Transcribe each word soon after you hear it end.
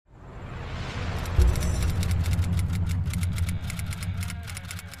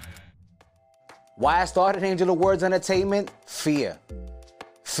Why I started Angel of Words Entertainment? Fear.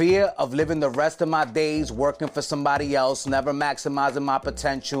 Fear of living the rest of my days working for somebody else, never maximizing my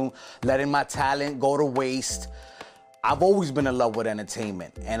potential, letting my talent go to waste. I've always been in love with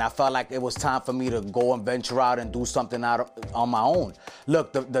entertainment, and I felt like it was time for me to go and venture out and do something on my own.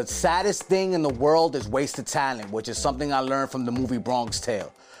 Look, the saddest thing in the world is wasted talent, which is something I learned from the movie Bronx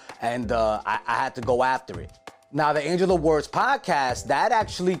Tale, and I had to go after it. Now, the Angel of Words podcast, that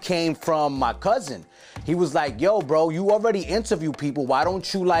actually came from my cousin. He was like, yo, bro, you already interview people. Why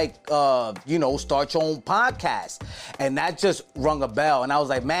don't you start your own podcast? And that just rung a bell. And I was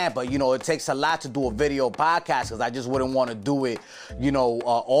like, man, but it takes a lot to do a video podcast because I just wouldn't want to do it,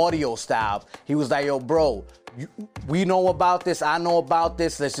 audio style. He was like, yo, bro, we know about this. I know about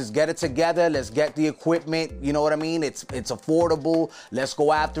this. Let's just get it together. Let's get the equipment. You know what I mean? It's affordable. Let's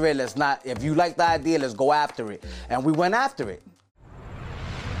go after it. If you like the idea, let's go after it. And we went after it.